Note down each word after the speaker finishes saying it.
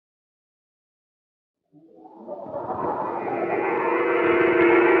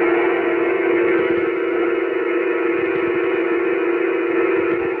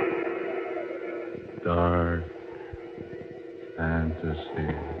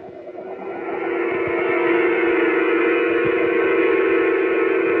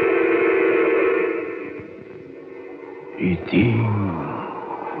emerging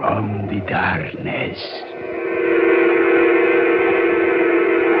from the darkness.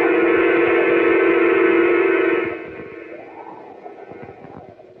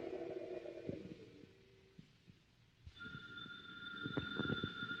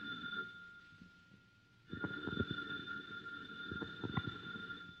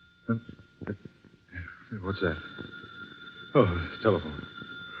 What's that? Oh, telephone.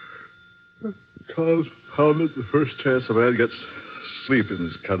 Tom's pounded the first chance a man gets sleep in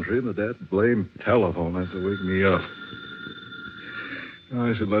this country, and the blame telephone has to wake me up.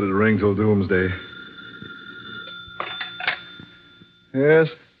 I should let it ring till doomsday. Yes?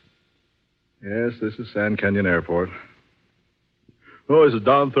 Yes, this is Sand Canyon Airport. Oh, this is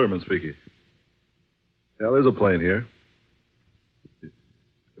Don Thurman speaking. Yeah, there's a plane here.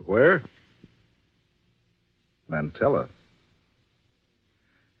 Where? Mantella.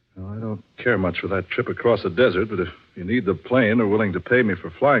 Well, I don't care much for that trip across the desert, but if you need the plane or willing to pay me for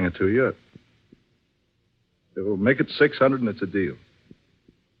flying it to you, we'll make it $600 and it's a deal.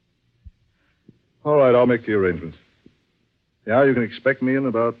 All right, I'll make the arrangements. Yeah, you can expect me in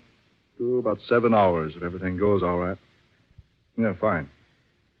about 7 hours if everything goes all right. Yeah, fine.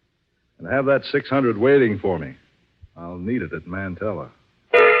 And have that $600 waiting for me. I'll need it at Mantella.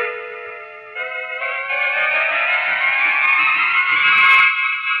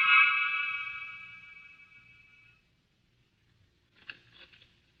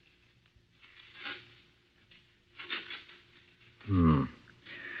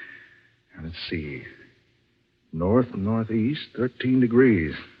 Let's see. North-northeast, 13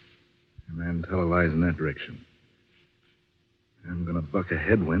 degrees. Mantella lies in that direction. I'm going to buck a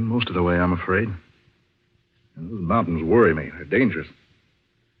headwind most of the way, I'm afraid. And those mountains worry me. They're dangerous.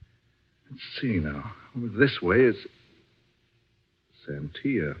 Let's see now. Over this way is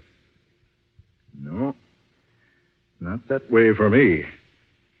Santia. No, not that way for me.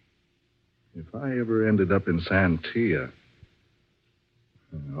 If I ever ended up in Santia,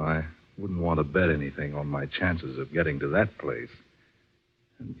 I wouldn't want to bet anything on my chances of getting to that place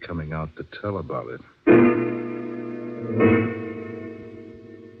and coming out to tell about it.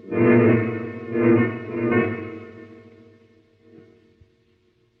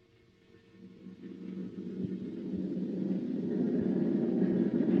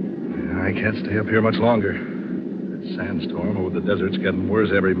 I can't stay up here much longer. That sandstorm over the desert's getting worse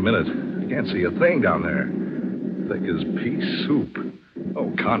every minute. I can't see a thing down there. Thick as pea soup.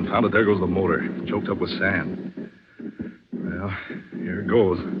 Oh, confound it, there goes the motor, choked up with sand. Well, here it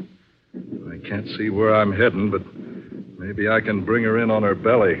goes. I can't see where I'm heading, but maybe I can bring her in on her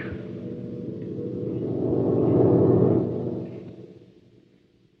belly.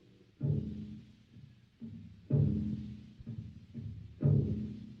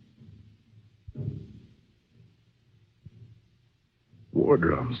 War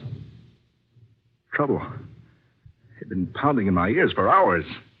drums. Trouble. They've been pounding in my ears for hours.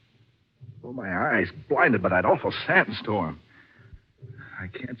 Oh, my eyes blinded by that awful sandstorm. I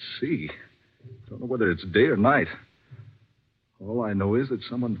can't see. Don't know whether it's day or night. All I know is that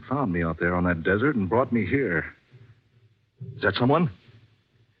someone found me out there on that desert and brought me here. Is that someone?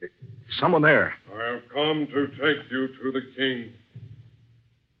 Someone there. I have come to take you to the king.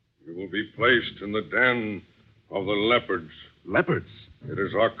 You will be placed in the den of the leopards. Leopards? It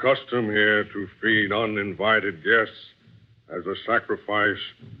is our custom here to feed uninvited guests as a sacrifice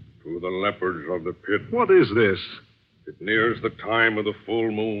to the leopards of the pit. What is this? It nears the time of the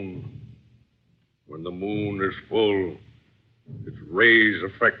full moon. When the moon is full, its rays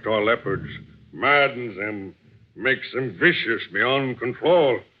affect our leopards, maddens them, makes them vicious beyond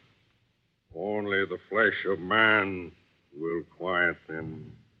control. Only the flesh of man will quiet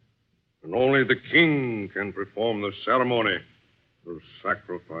them. And only the king can perform the ceremony of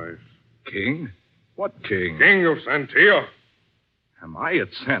sacrifice. King? What king? King of Santia. Am I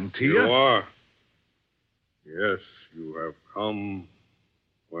at Santia? You are. Yes, you have come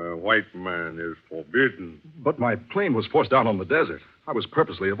where a white man is forbidden. But my plane was forced down on the desert. I was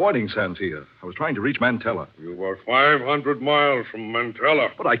purposely avoiding Santia. I was trying to reach Mantella. You were 500 miles from Mantella.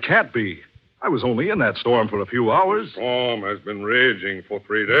 But I can't be. I was only in that storm for a few hours. The storm has been raging for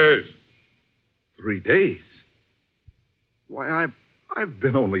 3 days. 3 days? Why, I've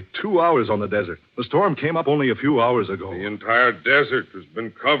been only 2 hours on the desert. The storm came up only a few hours ago. The entire desert has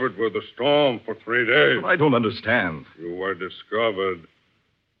been covered with a storm for 3 days. But I don't understand. You were discovered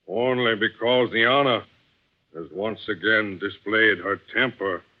only because Iana has once again displayed her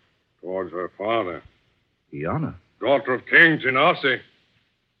temper towards her father. Iana? Daughter of King Genasi.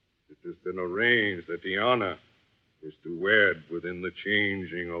 It has been arranged that Iana is to wed within the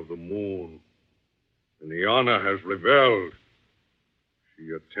changing of the moon. and Iana has rebelled. She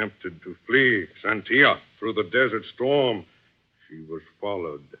attempted to flee Santia through the desert storm. She was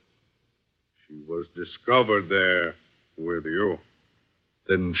followed. She was discovered there with you.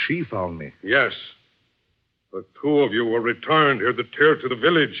 Then she found me. Yes. The two of you were returned here to the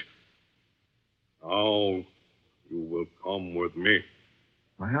village. Now you will come with me.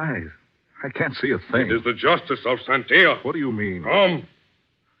 My eyes. I can't see a thing. It is the justice of Santia. What do you mean? Come.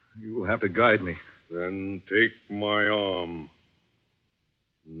 You will have to guide me. Then take my arm.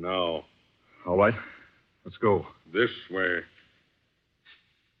 Now. All right. Let's go. This way.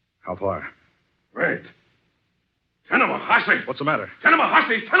 How far? Wait. Tanamahasi! What's the matter?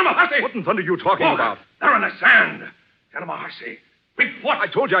 Tanamahasi! Tanamahasi! What in thunder are you talking about? They're in the sand. Tanamahasi. Big foot. I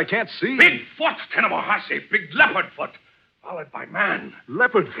told you I can't see. Big foot, Tanamahasi. Big leopard foot. Followed by man.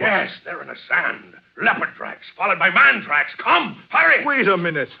 Leopard foot? Yes, they're in the sand. Leopard tracks, followed by man tracks. Come, hurry. Wait a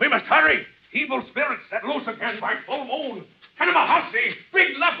minute. We must hurry. Evil spirits set loose again by full moon. Tanamahasi, big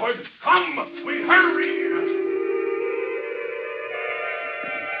leopard. Come, we hurry.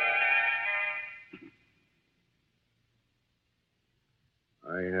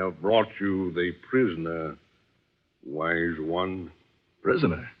 I have brought you the prisoner, wise one.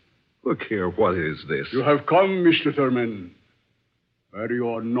 Prisoner? Look here, what is this? You have come, Mr. Thurman, where you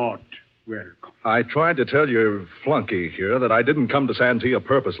are not welcome. I tried to tell your flunky here that I didn't come to Santia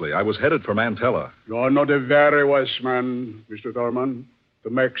purposely. I was headed for Mantella. You are not a very wise man, Mr. Thurman, to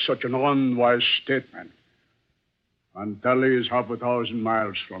make such an unwise statement. Mantella is 1,000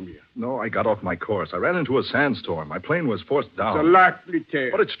 miles from here. No, I got off my course. I ran into a sandstorm. My plane was forced down. It's a likely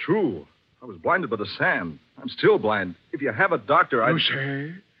tale. But it's true. I was blinded by the sand. I'm still blind. If you have a doctor, You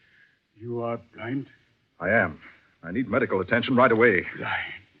say you are blind? I am. I need medical attention right away.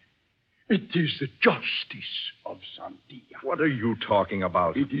 Blind. It is the justice of Santia. What are you talking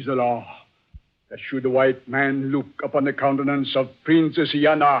about? It is the law that should the white man look upon the countenance of Princess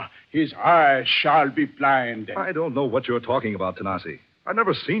Iana, his eyes shall be blind. I don't know what you're talking about, Tanasi. I've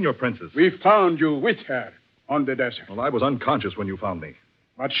never seen your princess. We found you with her on the desert. Well, I was unconscious when you found me.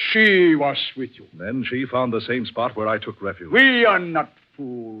 But she was with you. Then she found the same spot where I took refuge. We are not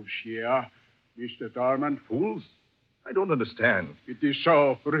fools here, Mr. Thurman. Fools? I don't understand. It is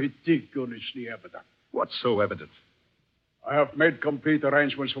so ridiculously evident. What's so evident? I have made complete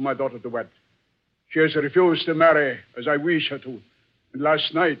arrangements for my daughter to wed. She has refused to marry as I wish her to. And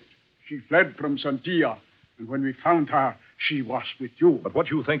last night, she fled from Santia. And when we found her, she was with you. But what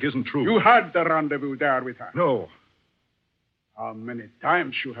you think isn't true. You had the rendezvous there with her. No. How many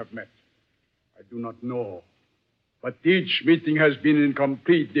times you have met, I do not know. But each meeting has been in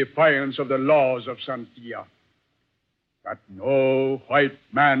complete defiance of the laws of Santia. That no white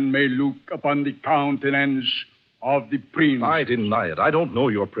man may look upon the countenance of the prince. I deny it. I don't know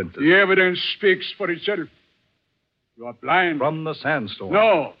your princess. The evidence speaks for itself. You are blind. From the sandstorm.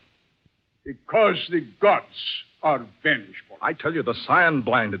 No, because the gods are vengeful. I tell you, the sand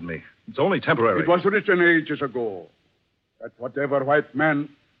blinded me. It's only temporary. It was written ages ago that whatever white man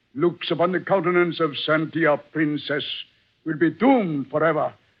looks upon the countenance of Santia princess will be doomed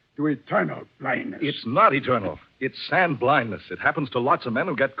forever to eternal blindness. It's not eternal. It's sand blindness. It happens to lots of men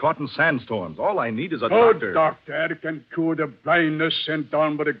who get caught in sandstorms. All I need is a No doctor. doctor can cure the blindness sent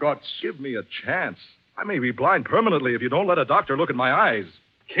down by the gods. Give me a chance. I may be blind permanently if you don't let a doctor look at my eyes.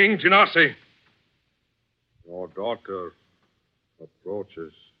 King Genasi, your daughter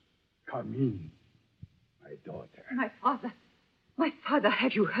approaches. Come in, my daughter. My father,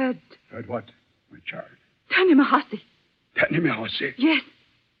 have you heard? Heard what, my child? Tanimahasi. Tanimahasi? Yes.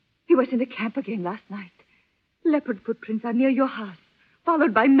 He was in the camp again last night. Leopard footprints are near your house,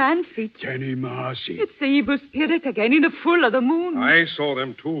 followed by man feet. Tanimahasi. It's the evil spirit again in the full of the moon. I saw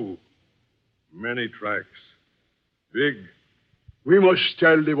them, too. Many tracks. Big. We must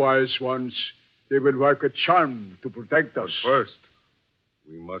tell the wise ones they will work a charm to protect us. First,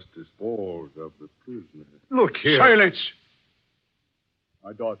 we must dispose of the prisoner. Look here. Silence!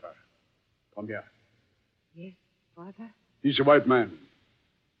 My daughter, come here. Yes, father. He's a white man.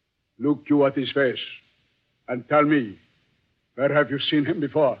 Look you at his face and tell me, where have you seen him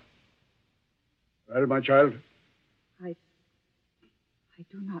before? Well, my child? I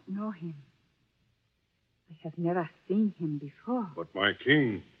do not know him. I have never seen him before. But, my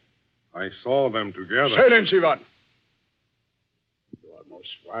king, I saw them together. Silence, Ivan. You are most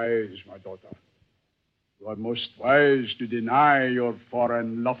wise, my daughter. You are most wise to deny your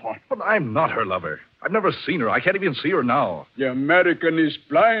foreign lover. But I'm not her lover. I've never seen her. I can't even see her now. The American is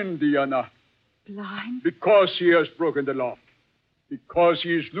blind, Diana. Blind? Because he has broken the law. Because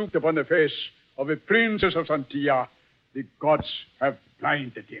he has looked upon the face of a princess of Santia. The gods have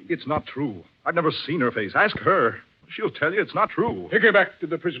blinded him. It's not true. I've never seen her face. Ask her. She'll tell you it's not true. Take him back to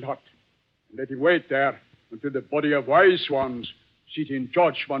the prison hut and let him wait there until the body of Wise Swans sit in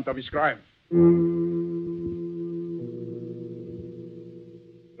judgment of his crime.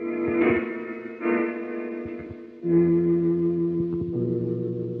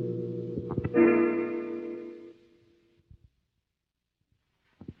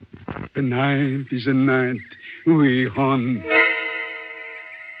 The night is a night we hunt.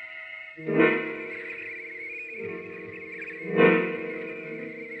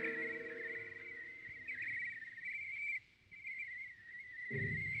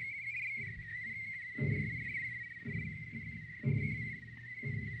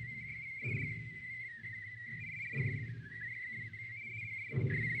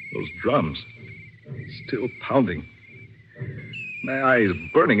 Those drums. Still pounding. My eyes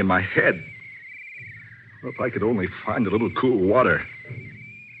burning in my head. Well, if I could only find a little cool water.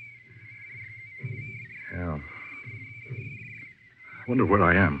 Yeah. I wonder where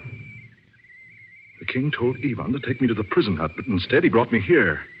I am. The king told Ivan to take me to the prison hut, but instead he brought me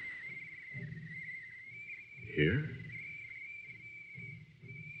here. Here?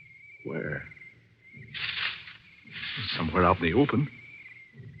 Where? Somewhere out in the open.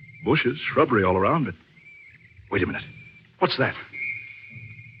 Bushes, shrubbery all around it. Wait a minute. What's that?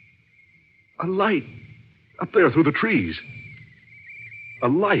 A light. Up there through the trees. A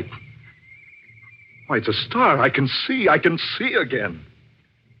light. Why, it's a star. I can see again.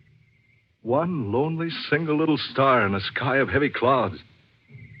 One lonely, single little star in a sky of heavy clouds.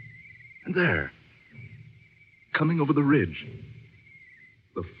 And there, coming over the ridge,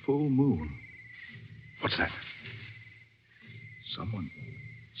 the full moon. What's that?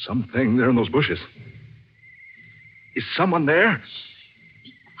 Something there in those bushes. Is someone there?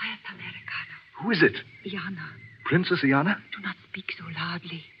 Be quiet, Americano. Who is it? Iana, Princess Iana? do not speak so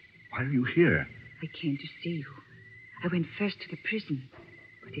loudly. Why are you here? I came to see you. I went first to the prison,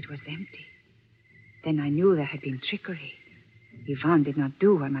 but it was empty. Then I knew there had been trickery. Ivan did not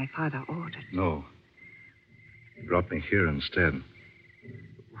do what my father ordered. No. He brought me here instead.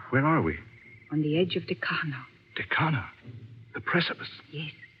 Where are we? On the edge of Decano. Decana? The precipice?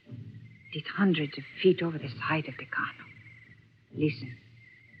 Yes. It is hundreds of feet over the side of Decano. Listen.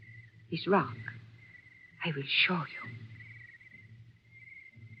 This rock. I will show you.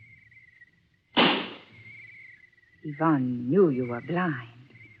 Ivan knew you were blind.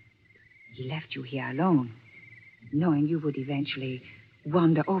 He left you here alone, knowing you would eventually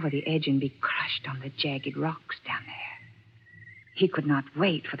wander over the edge and be crushed on the jagged rocks down there. He could not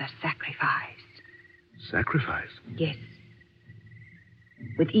wait for the sacrifice. Sacrifice? Yes.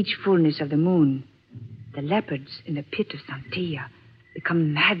 With each fullness of the moon, the leopards in the pit of Santia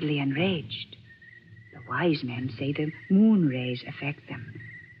become madly enraged. The wise men say the moon rays affect them.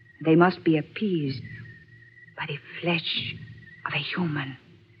 They must be appeased by the flesh of a human.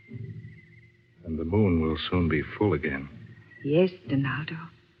 And the moon will soon be full again. Yes, Donaldo.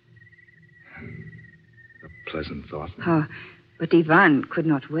 A pleasant thought. Oh, but Ivan could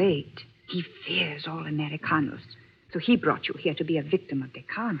not wait. He fears all Americanos. So he brought you here to be a victim of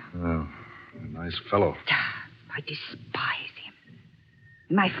Decano. Oh, a nice fellow. I despise him.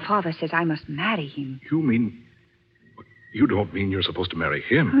 My father says I must marry him. You don't mean you're supposed to marry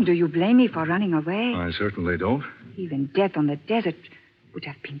him? Oh, do you blame me for running away? I certainly don't. Even death on the desert would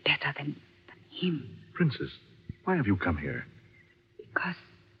have been better than him. Princess, why have you come here? Because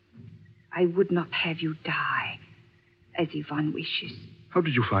I would not have you die as Ivan wishes. How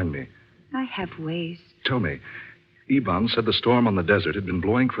did you find me? I have ways. Tell me. Ivan said the storm on the desert had been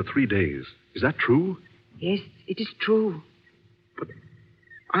blowing for 3 days. Is that true? Yes, it is true. But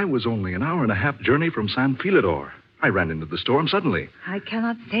I was only an hour and a half journey from San Filidor. I ran into the storm suddenly. I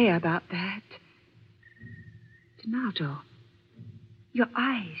cannot say about that. Donaldo, your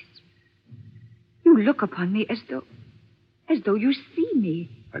eyes. You look upon me as though you see me.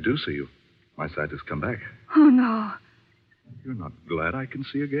 I do see you. My sight has come back. Oh, no. You're not glad I can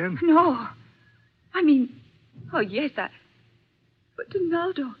see again? No. I mean, oh, yes, But,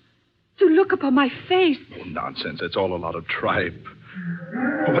 Donaldo, to look upon my face. Oh, nonsense. It's all a lot of tripe.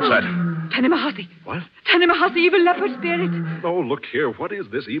 Oh, what's that? Tanemahasi. What? Tanemahasi, evil leopard spirit. Oh, look here. What is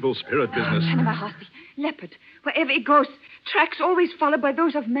this evil spirit business? Tanemahasi, leopard. Wherever it goes, tracks always followed by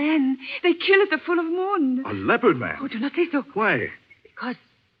those of man. They kill at the full of moon. A leopard man? Oh, do not say so. Why? Because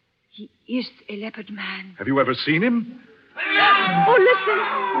he is a leopard man. Have you ever seen him? Oh, listen.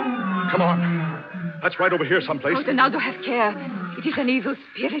 Come on. That's right over here someplace. Oh, Donaldo, have care. It is an evil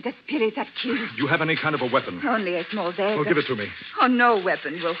spirit, a spirit that kills. Do you have any kind of a weapon? Only a small dagger. Well, give it to me. Oh, no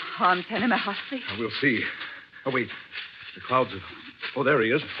weapon will harm Tanemahasi. We'll see. Oh, wait. The clouds have Oh, there he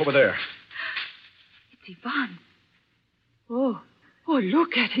is, over there. It's Ivan. Oh,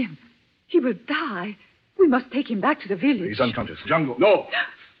 look at him. He will die. We must take him back to the village. He's unconscious. Jungle. No.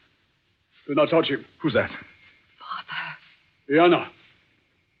 Do not touch him. Who's that? Father. Iana,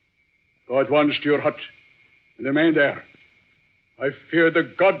 go at once to your hut and remain there. I fear the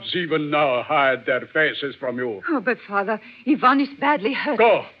gods even now hide their faces from you. Oh, but Father, Ivan is badly hurt.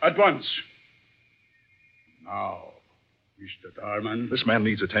 Go at once. Now, Mr. Darman. This man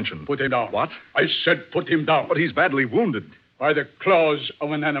needs attention. Put him down. What? I said put him down. But he's badly wounded. By the claws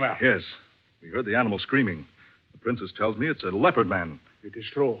of an animal. Yes. We heard the animal screaming. The princess tells me it's a leopard man. It is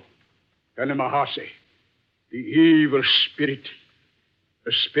true. Tanemahase, the evil spirit.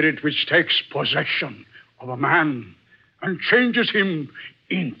 The spirit which takes possession of a man and changes him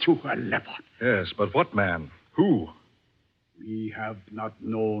into a leopard. Yes, but what man? Who? We have not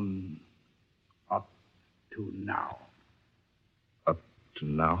known up to now. Up to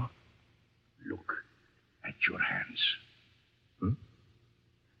now? Look at your hands.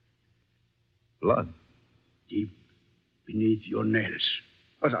 Blood. Deep beneath your nails.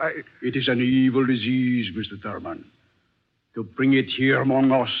 But It is an evil disease, Mr. Thurman. To bring it here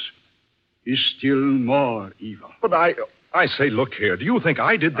among us is still more evil. But I say, look here. Do you think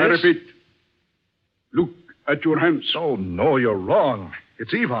I did this? I repeat, look at your hands. Oh, no, you're wrong.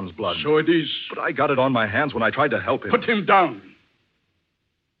 It's Ivan's blood. So it is. But I got it on my hands when I tried to help him. Put him down.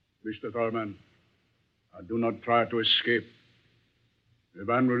 Mr. Thurman, do not try to escape. The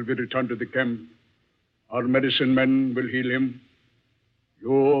man will be returned to the camp. Our medicine men will heal him. You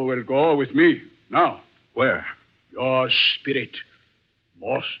will go with me. Now. Where? Your spirit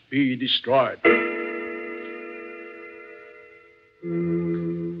must be destroyed.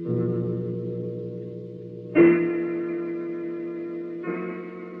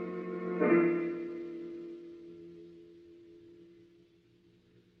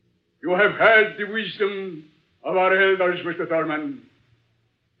 You have had the wisdom of our elders, Mr. Thurman.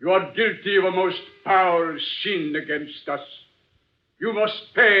 You are guilty of a most foul sin against us. You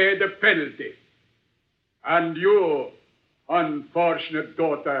must pay the penalty. And you, unfortunate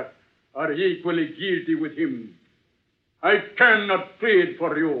daughter, are equally guilty with him. I cannot plead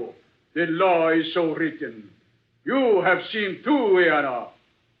for you. The law is so written. You have seen too, Iana.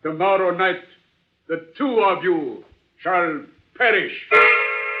 Tomorrow night, the two of you shall perish.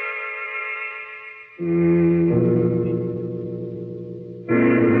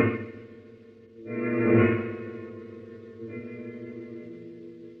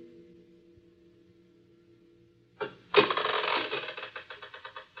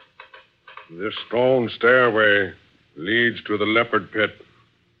 This stone stairway leads to the leopard pit.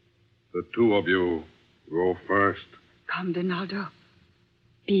 The two of you go first. Come, Donaldo.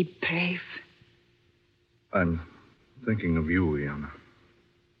 Be brave. I'm thinking of you, Iana.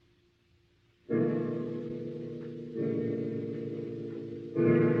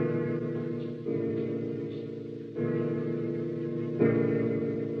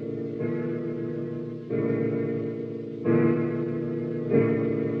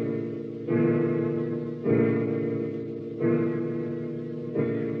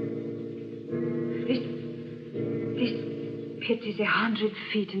 It is 100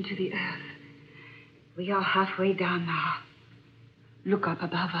 feet into the earth. We are halfway down now. Look up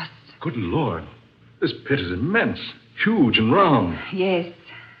above us. Good Lord. This pit is immense, huge and round. Yes.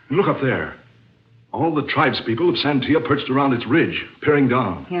 And look up there. All the tribespeople of Santia perched around its ridge, peering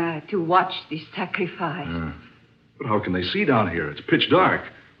down. Yeah, to watch this sacrifice. But how can they see down here? It's pitch dark.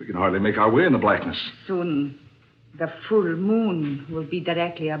 We can hardly make our way in the blackness. Soon, the full moon will be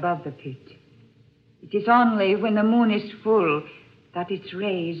directly above the pit. It is only when the moon is full that its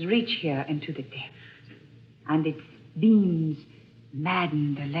rays reach here into the depths. And its beams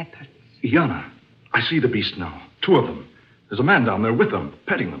madden the leopards. Iana, I see the beast now. Two of them. There's a man down there with them,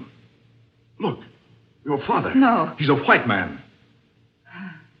 petting them. Look, your father. No. He's a white man.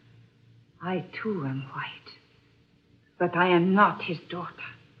 I, too, am white. But I am not his daughter.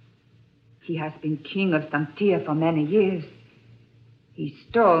 He has been king of Santia for many years. He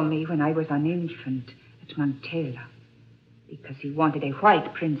stole me when I was an infant at Montella because he wanted a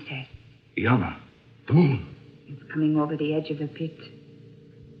white princess. Iana, the moon. It's coming over the edge of the pit.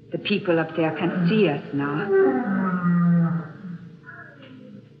 The people up there can see us now.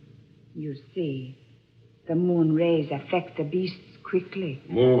 You see, the moon rays affect the beasts quickly.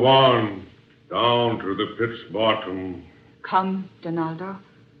 Move on, down to the pit's bottom. Come, Donaldo.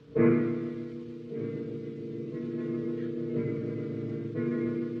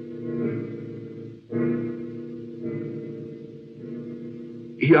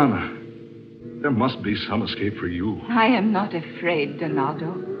 Iana, There must be some escape for you. I am not afraid,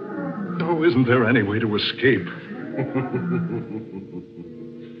 Donaldo. Oh, isn't there any way to escape?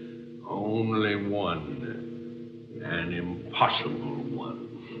 Only one. An impossible one.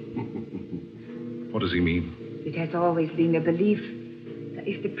 What does he mean? It has always been the belief that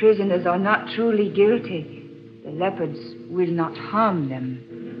if the prisoners are not truly guilty, the leopards will not harm them.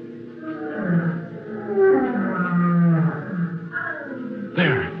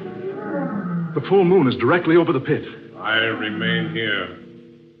 There. The full moon is directly over the pit. I remain here.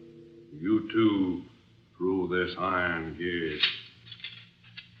 You two through this iron gate.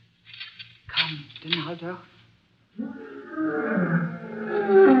 Come, Donaldo.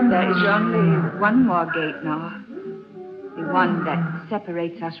 There is only one more gate now. The one that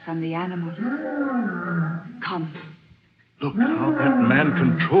separates us from the animals. Come. Look how that man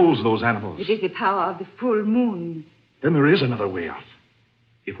controls those animals. It is the power of the full moon. Then there is another way out.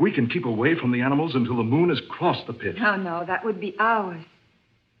 If we can keep away from the animals until the moon has crossed the pit. No, that would be ours.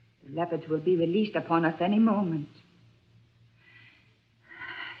 The leopards will be released upon us any moment.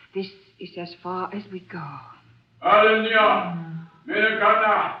 This is as far as we go. Alenia,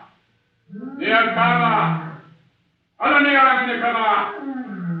 Minakana, Niakana, Alenia,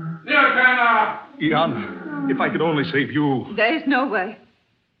 Niakana. Iana, if I could only save you. There is no way.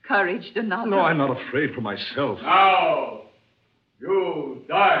 Courage, Donaldo. No, I'm not afraid for myself. Now, you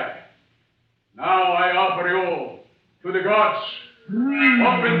die. Now I offer you to the gods.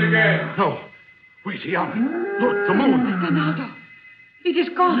 Open the gate. No. Wait, Iana. Look, the moon. Donaldo, it is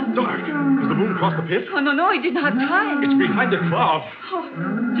gone. Dark. Has the moon crossed the pit? Oh, no, it did not have time. It's behind a cloud. Oh,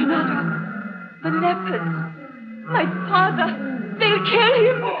 Donaldo, the leopards. My father, they'll kill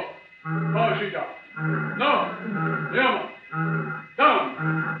him. No, Sheeta. No. Yama. Down.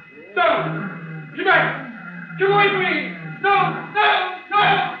 Down. Get back. Get away from me. No.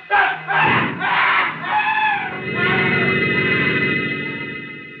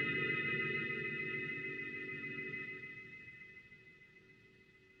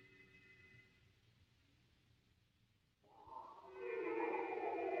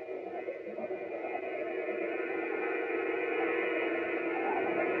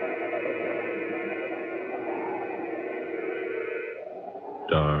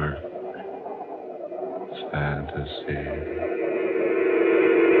 Dark fantasy.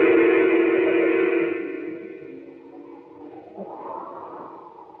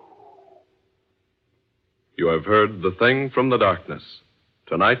 You have heard The Thing from the Darkness,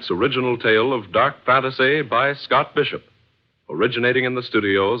 tonight's original tale of dark fantasy by Scott Bishop, originating in the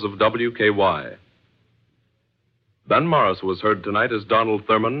studios of WKY. Ben Morris was heard tonight as Donald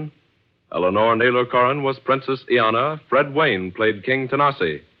Thurman. Eleanor Naylor Corrin was Princess Iana. Fred Wayne played King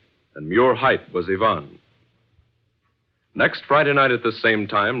Tanasi. And Muir Height was Yvonne. Next Friday night at this same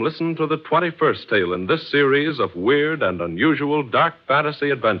time, listen to the 21st tale in this series of weird and unusual dark fantasy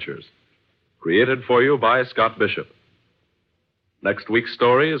adventures, created for you by Scott Bishop. Next week's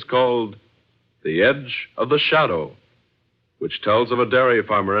story is called The Edge of the Shadow, which tells of a dairy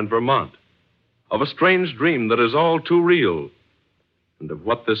farmer in Vermont, of a strange dream that is all too real, and of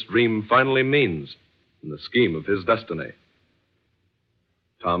what this dream finally means in the scheme of his destiny.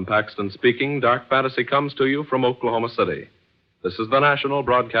 Tom Paxton speaking. Dark Fantasy comes to you from Oklahoma City. This is the National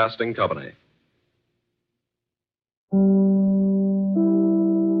Broadcasting Company.